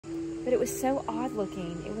but it was so odd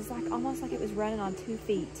looking. It was like almost like it was running on 2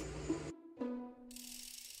 feet.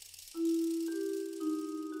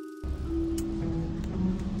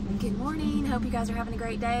 Good morning, hope you guys are having a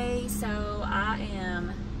great day. So I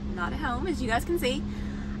am not at home, as you guys can see.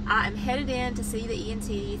 I am headed in to see the ENT.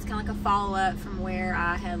 It's kind of like a follow-up from where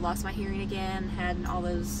I had lost my hearing again, had all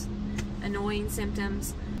those annoying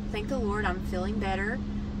symptoms. Thank the Lord, I'm feeling better.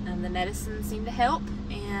 The medicine seemed to help,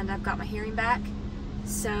 and I've got my hearing back.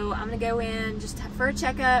 So I'm gonna go in just for a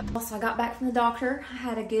checkup. So I got back from the doctor. I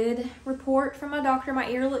had a good report from my doctor. My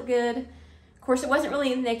ear looked good. Of course, it wasn't really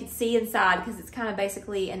anything they could see inside because it's kind of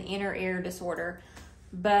basically an inner ear disorder.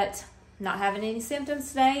 But not having any symptoms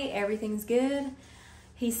today, everything's good.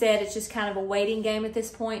 He said it's just kind of a waiting game at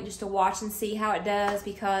this point, just to watch and see how it does,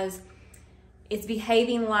 because it's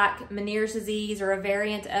behaving like Meniere's disease or a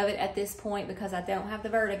variant of it at this point, because I don't have the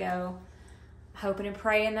vertigo. Hoping and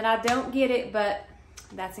praying that I don't get it, but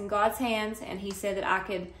that's in God's hands. And he said that I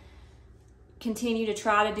could continue to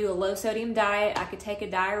try to do a low sodium diet. I could take a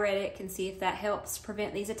diuretic and see if that helps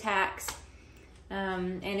prevent these attacks.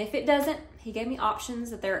 And if it doesn't, he gave me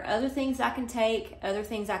options that there are other things I can take, other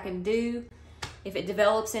things I can do. If it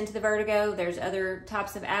develops into the vertigo, there's other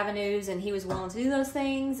types of avenues, and he was willing to do those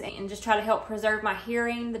things and just try to help preserve my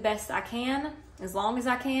hearing the best I can, as long as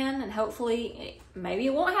I can, and hopefully maybe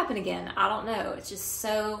it won't happen again. I don't know. It's just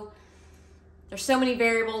so, there's so many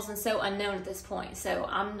variables and so unknown at this point. So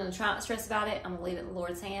I'm gonna try not to stress about it. I'm gonna leave it in the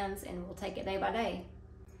Lord's hands, and we'll take it day by day.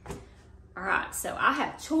 All right, so I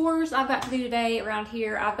have chores I've got to do today around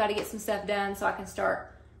here. I've got to get some stuff done so I can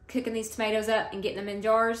start cooking these tomatoes up and getting them in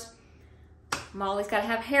jars. Molly's got to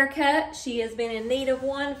have a haircut. She has been in need of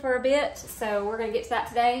one for a bit, so we're gonna get to that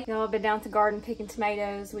today. You know, I've been down to the garden picking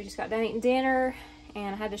tomatoes. We just got done eating dinner,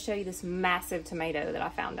 and I had to show you this massive tomato that I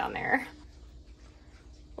found down there.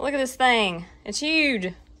 Look at this thing. It's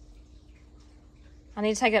huge. I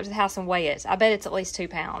need to take it up to the house and weigh it. I bet it's at least 2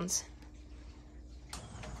 pounds.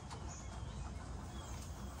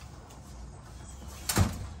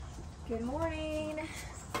 Good morning.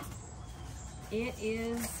 It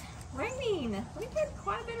is raining. We've had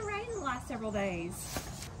quite a bit of rain in the last several days.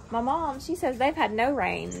 My mom, she says they've had no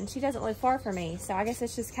rain, and she doesn't live far from me, so I guess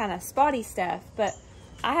it's just kind of spotty stuff, but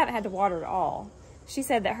I haven't had to water at all. She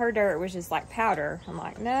said that her dirt was just like powder. I'm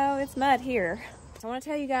like, no, it's mud here. I want to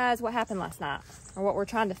tell you guys what happened last night, or what we're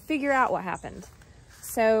trying to figure out what happened.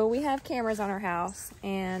 So we have cameras on our house,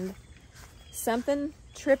 and something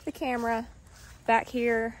tripped the camera back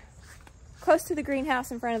here close to the greenhouse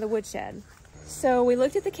in front of the woodshed. So we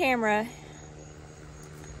looked at the camera.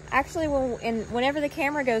 Actually, whenever the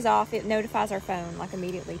camera goes off, it notifies our phone, like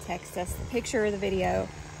immediately texts us the picture or the video.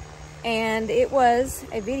 And it was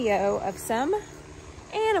a video of some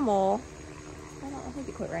animal. I think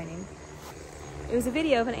it quit raining. It was a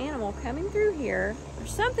video of an animal coming through here, or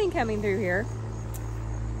something coming through here.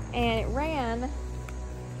 And it ran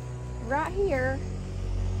right here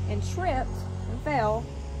and tripped and fell,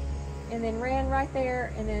 and then ran right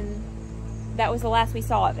there, and then that was the last we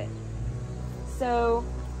saw of it. So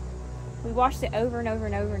we watched it over and over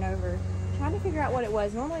and over and over, trying to figure out what it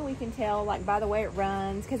was. Normally we can tell like by the way it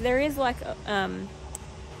runs, because there is like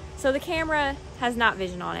so the camera has night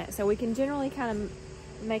vision on it, so we can generally kind of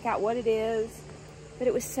make out what it is. But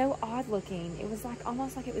it was so odd looking. It was like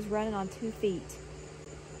almost like it was running on 2 feet.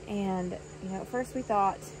 And you know, at first we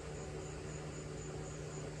thought,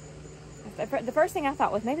 the first thing I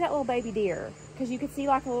thought was maybe that little baby deer, because you could see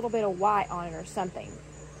like a little bit of white on it or something.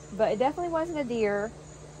 But it definitely wasn't a deer.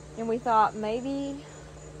 And we thought maybe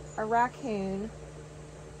a raccoon.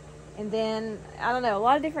 And then, I don't know, a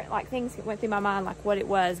lot of different like things went through my mind, like what it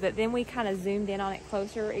was. But then we kind of zoomed in on it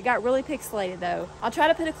closer. It got really pixelated though. I'll try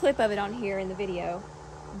to put a clip of it on here in the video.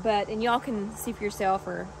 And y'all can see for yourself,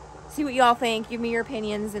 or see what y'all think. Give me your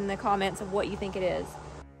opinions in the comments of what you think it is.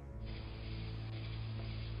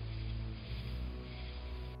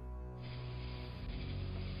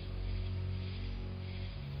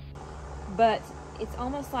 But it's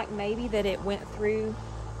almost like maybe that it went through,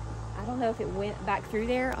 I don't know if it went back through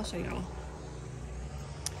there. I'll show you.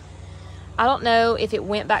 I don't know if it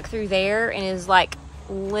went back through there and is like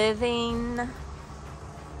living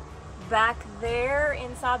back there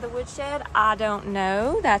inside the woodshed. I don't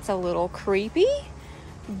know. That's a little creepy.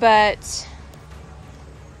 But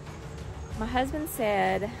my husband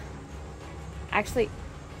said, actually,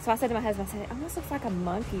 so I said to my husband, I said, it almost looks like a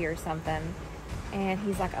monkey or something. And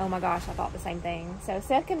he's like, oh my gosh, I thought the same thing. So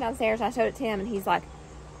Seth came downstairs and I showed it to him, and he's like,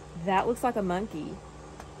 that looks like a monkey.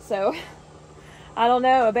 So I don't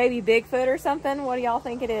know, a baby Bigfoot or something. What do y'all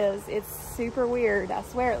think it is? It's super weird. I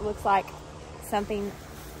swear it looks like something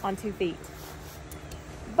on 2 feet.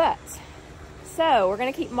 But, so we're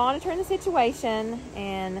gonna keep monitoring the situation,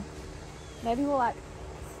 and maybe we'll like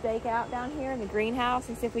stake out down here in the greenhouse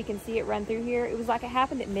and see if we can see it run through here. It was like it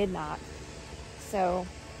happened at midnight. So,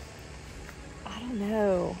 I don't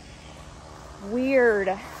know.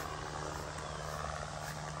 Weird.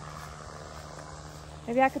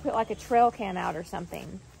 Maybe I could put like a trail cam out or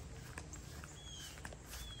something.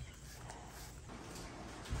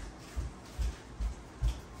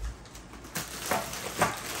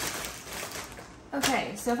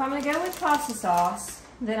 Okay, so if I'm gonna go with pasta sauce,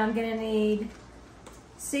 then I'm gonna need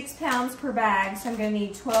 6 pounds per bag. So I'm gonna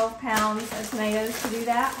need 12 pounds of tomatoes to do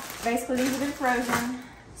that. Basically, these have been frozen.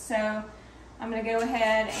 So I'm gonna go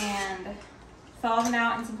ahead and thaw them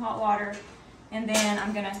out in some hot water. And then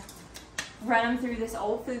I'm gonna run them through this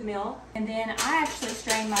old food mill. And then I actually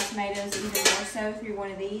strain my tomatoes even more so through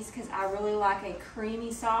one of these because I really like a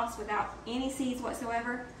creamy sauce without any seeds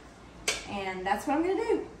whatsoever. And that's what I'm gonna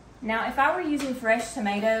do. Now, if I were using fresh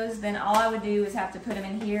tomatoes, then all I would do is have to put them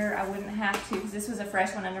in here. I wouldn't have to, because this was a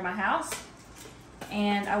fresh one under my house,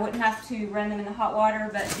 and I wouldn't have to run them in the hot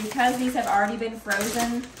water, but because these have already been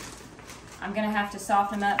frozen, I'm gonna have to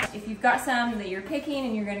soften them up. If you've got some that you're picking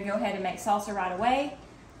and you're gonna go ahead and make salsa right away,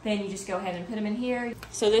 then you just go ahead and put them in here.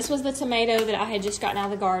 So this was the tomato that I had just gotten out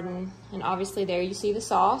of the garden, and obviously there you see the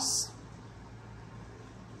sauce.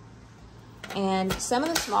 And some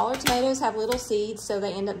of the smaller tomatoes have little seeds, so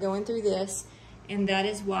they end up going through this, and that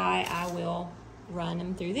is why I will run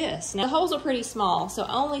them through this. Now the holes are pretty small, so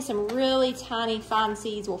only some really tiny fine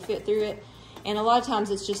seeds will fit through it, and a lot of times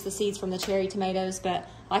it's just the seeds from the cherry tomatoes, but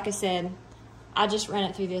like I said, I just run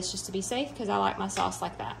it through this just to be safe because I like my sauce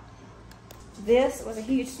like that. This was a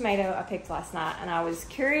huge tomato I picked last night, and I was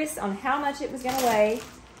curious on how much it was gonna weigh,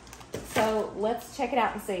 so let's check it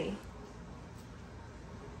out and see.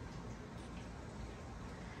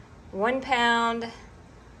 1 pound,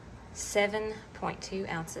 7.2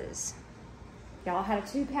 ounces. Y'all had a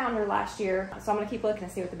 2-pounder last year, so I'm gonna keep looking to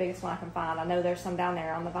see what the biggest one I can find. I know there's some down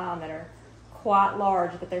there on the vine that are quite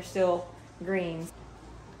large, but they're still green.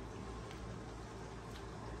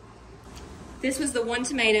 This was the one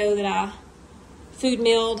tomato that I food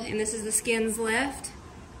milled, and this is the skins left.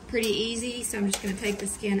 Pretty easy, so I'm just gonna take the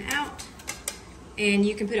skin out. And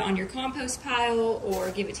you can put it on your compost pile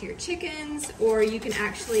or give it to your chickens, or you can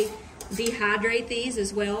actually dehydrate these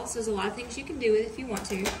as well. So there's a lot of things you can do with it if you want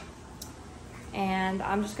to. And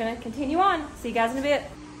I'm just gonna continue on. See you guys in a bit.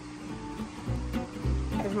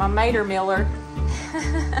 There's my mater miller.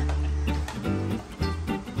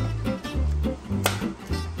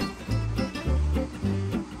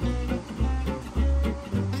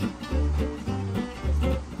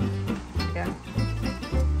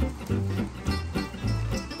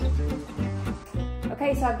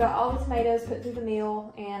 Okay, so I've got all the tomatoes put through the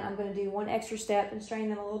mill, and I'm gonna do one extra step and strain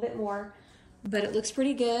them a little bit more, but it looks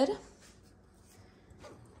pretty good.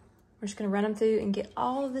 We're just gonna run them through and get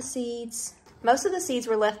all of the seeds. Most of the seeds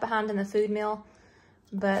were left behind in the food mill,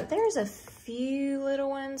 but there's a few little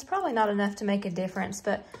ones, probably not enough to make a difference,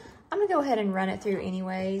 but I'm gonna go ahead and run it through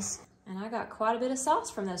anyways. And I got quite a bit of sauce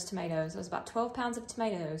from those tomatoes. It was about 12 pounds of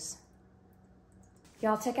tomatoes.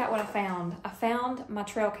 Y'all, check out what I found. I found my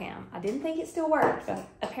trail cam. I didn't think it still worked, but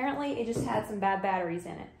apparently it just had some bad batteries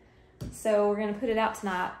in it. So we're gonna put it out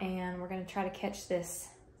tonight, and we're gonna try to catch this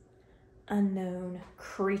unknown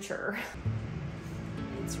creature.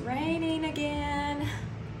 It's raining again.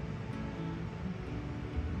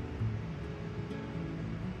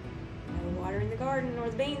 No water in the garden or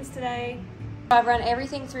the beans today. I've run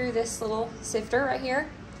everything through this little sifter right here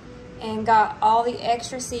and got all the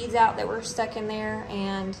extra seeds out that were stuck in there,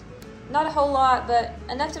 and not a whole lot, but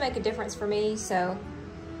enough to make a difference for me, so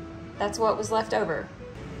that's what was left over.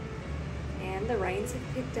 And the rains have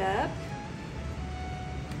picked up.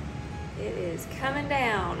 It is coming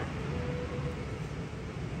down.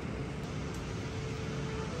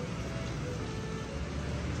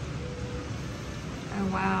 Oh,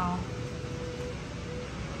 wow.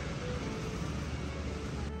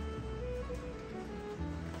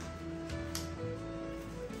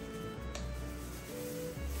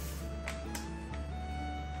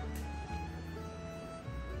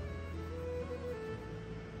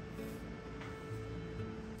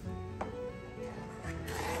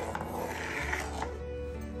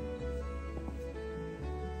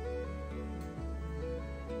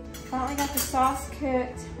 Finally got the sauce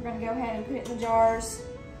cooked. We're gonna go ahead and put it in the jars.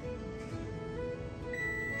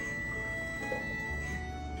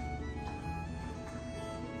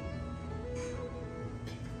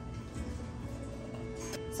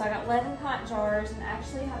 So I got 11 pint jars, and I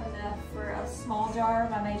actually have enough for a small jar.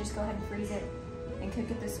 I may just go ahead and freeze it and cook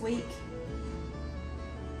it this week.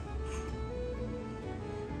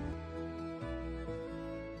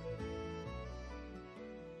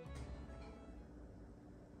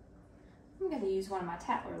 going to use one of my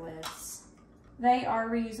Tatler lids. They are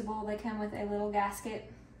reusable. They come with a little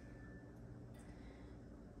gasket.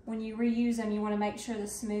 When you reuse them, you want to make sure the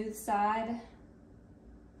smooth side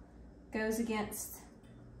goes against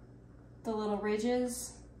the little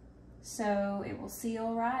ridges so it will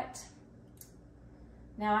seal right.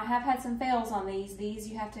 Now I have had some fails on these. These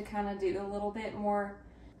you have to kind of do a little bit more,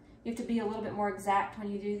 you have to be a little bit more exact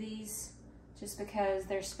when you do these, just because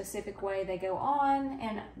there's a specific way they go on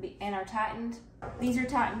and are tightened. These are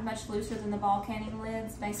tightened much looser than the ball canning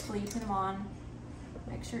lids. Basically you put them on,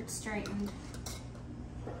 make sure it's straightened,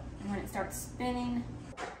 and when it starts spinning,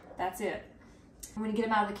 that's it. And when you get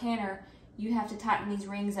them out of the canner, you have to tighten these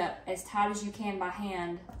rings up as tight as you can by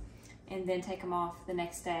hand and then take them off the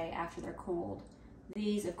next day after they're cooled.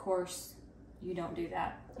 These, of course, you don't do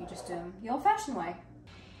that. You just do them the old-fashioned way.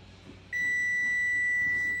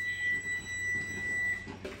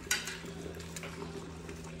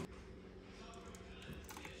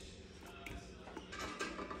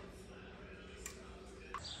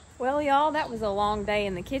 Well, y'all, that was a long day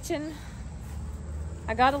in the kitchen.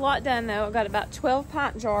 I got a lot done, though. I got about 12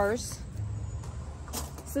 pint jars.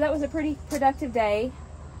 So that was a pretty productive day.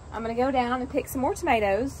 I'm gonna go down and pick some more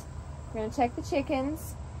tomatoes. We're gonna check the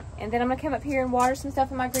chickens, and then I'm gonna come up here and water some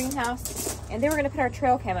stuff in my greenhouse, and then we're gonna put our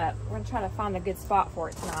trail cam up. We're gonna try to find a good spot for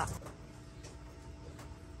it tonight.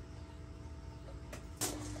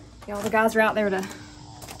 Y'all, the guys are out there to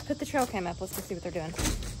put the trail cam up. Let's go see what they're doing.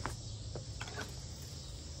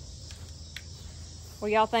 What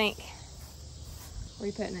do y'all think? Where are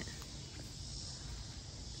you putting it?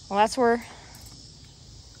 Well, that's where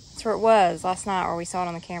it was last night, where we saw it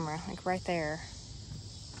on the camera, like right there.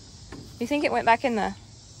 You think it went back in the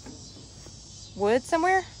woods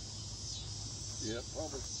somewhere? Yeah,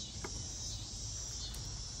 probably.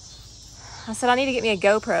 I said I need to get me a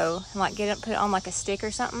GoPro and like get it, put it on like a stick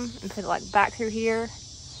or something, and put it like back through here.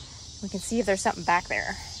 We can see if there's something back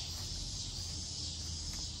there.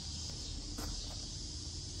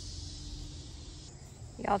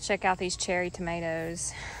 Y'all check out these cherry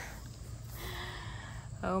tomatoes.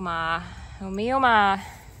 Oh my, oh me, oh my.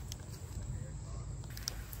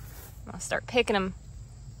 I'll start picking them.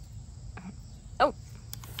 Oh,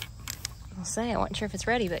 I'll say I wasn't sure if it's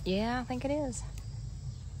ready, but yeah, I think it is.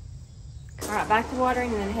 All right, back to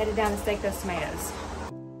watering and then headed down to stake those tomatoes.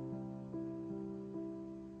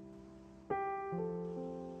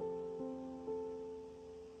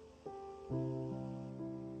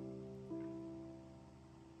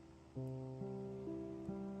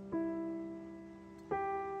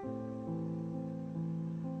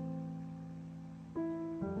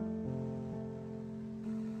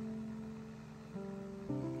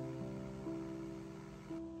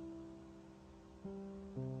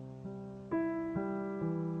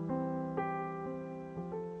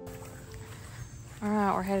 All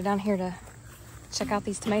right, we're headed down here to check out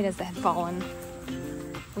these tomatoes that had fallen.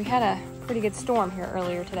 We had a pretty good storm here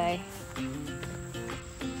earlier today.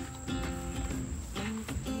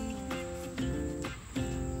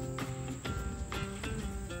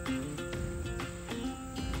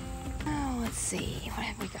 Oh, let's see, what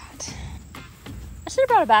have we got? I should have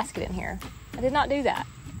brought a basket in here. I did not do that.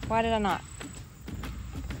 Why did I not?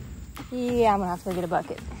 Yeah, I'm gonna have to go get a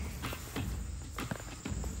bucket.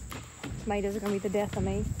 Tomatoes are gonna be the death of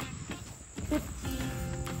me.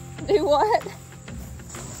 Do what?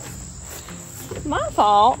 My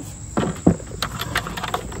fault.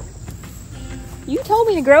 You told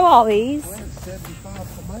me to grow all these.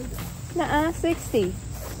 75 tomatoes. Nuh-uh, 60.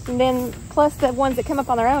 And then plus the ones that come up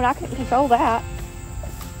on their own, I couldn't control that.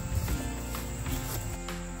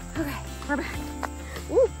 Okay, we're back.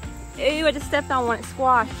 Ooh, ew, I just stepped on one, it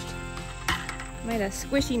squashed. Made a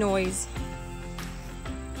squishy noise.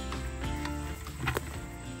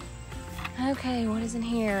 Okay, what is in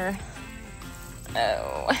here?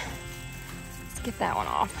 Oh, let's get that one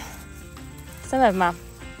off. Some of my,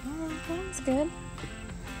 oh, that's good.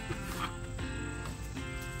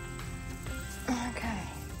 Okay,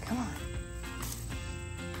 come on.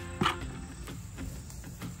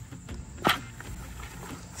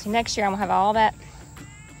 See, next year I'm gonna have all that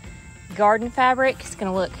garden fabric. It's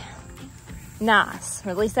gonna look nice, or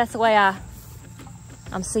at least that's the way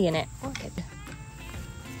I'm seeing it. Look at.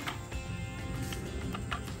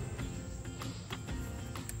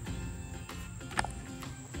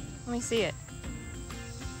 Let me see it.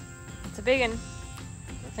 It's a big one.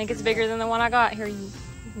 I think it's bigger than the one I got. Here, you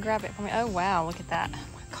can grab it for me. Oh wow, look at that. Oh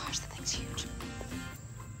my gosh, that thing's huge.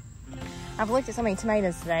 I've looked at so many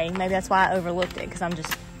tomatoes today. Maybe that's why I overlooked it, because I'm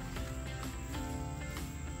just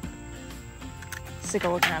sick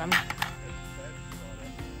of looking at them.